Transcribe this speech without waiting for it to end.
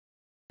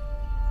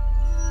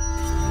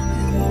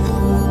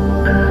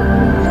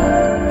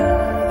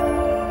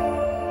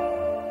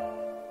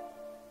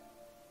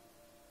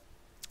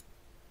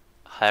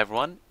Hi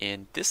everyone,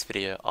 in this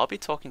video I'll be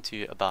talking to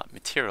you about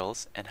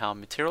materials and how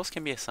materials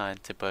can be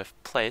assigned to both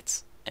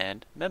plates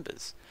and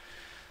members.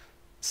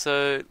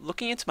 So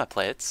looking into my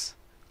plates,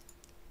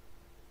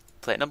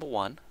 plate number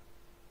 1,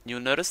 you'll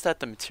notice that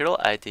the material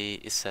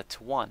ID is set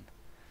to 1.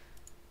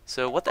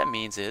 So what that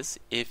means is,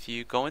 if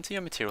you go into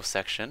your material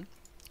section,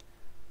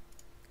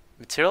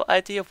 material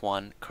ID of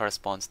 1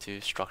 corresponds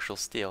to structural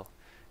steel.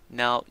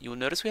 Now you'll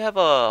notice we have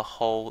a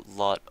whole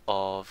lot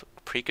of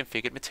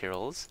pre-configured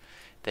materials.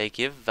 They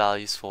give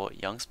values for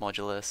Young's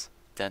modulus,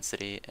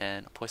 density,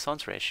 and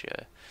Poisson's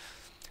ratio.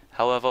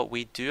 However,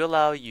 we do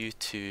allow you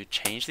to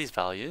change these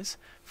values.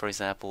 For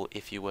example,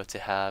 if you were to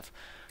have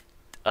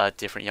a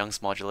different Young's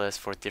modulus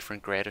for a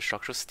different grade of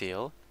structural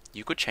steel,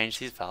 you could change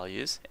these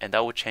values, and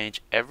that would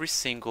change every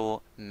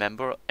single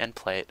member and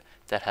plate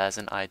that has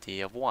an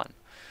ID of 1.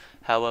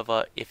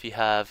 However, if you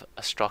have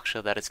a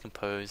structure that is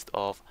composed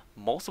of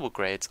multiple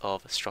grades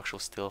of structural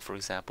steel, for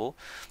example,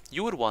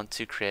 you would want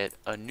to create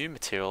a new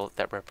material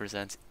that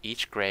represents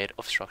each grade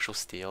of structural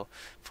steel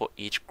for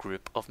each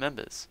group of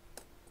members.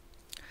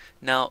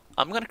 Now,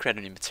 I'm going to create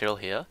a new material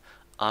here.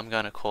 I'm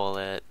going to call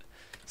it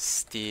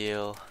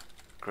steel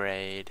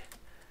grade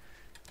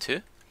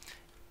 2,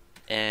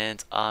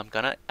 and I'm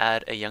going to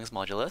add a Young's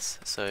modulus,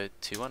 so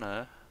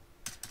 210,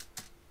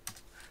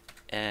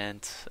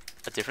 and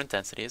a different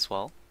density as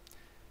well.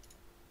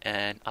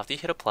 And after you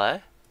hit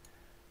apply,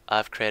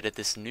 I've created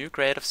this new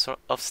grade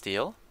of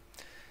steel,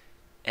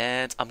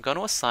 and I'm going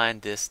to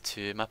assign this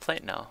to my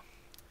plate now.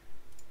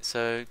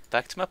 So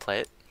back to my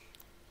plate,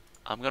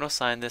 I'm going to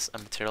assign this a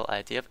material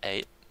ID of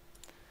 8.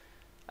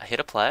 I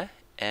hit apply,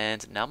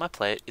 and now my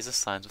plate is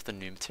assigned with the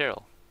new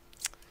material.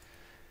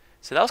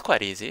 So that was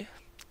quite easy.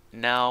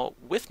 Now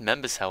with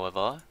members,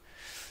 however,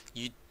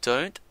 you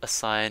don't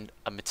assign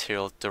a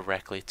material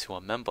directly to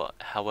a member.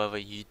 However,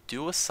 you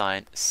do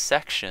assign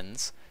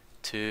sections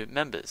to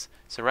members.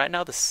 So right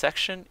now the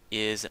section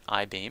is an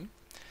I-beam.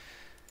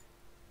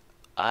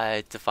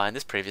 I defined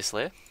this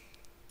previously.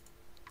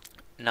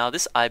 Now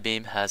this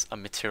I-beam has a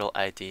material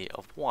ID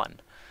of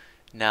 1.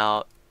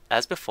 Now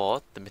as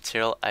before, the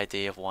material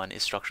ID of 1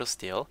 is structural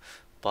steel,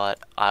 but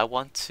I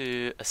want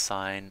to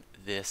assign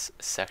this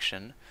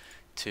section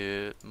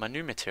to my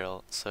new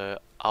material. So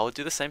I would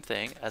do the same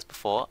thing as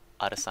before.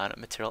 I'd assign a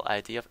material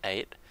ID of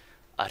 8.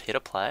 I'd hit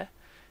apply,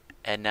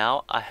 and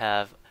now I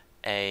have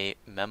a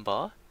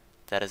member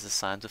that is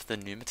assigned with the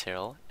new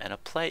material and a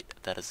plate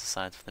that is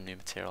assigned with the new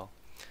material.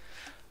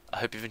 I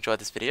hope you've enjoyed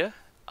this video.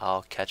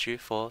 I'll catch you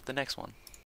for the next one.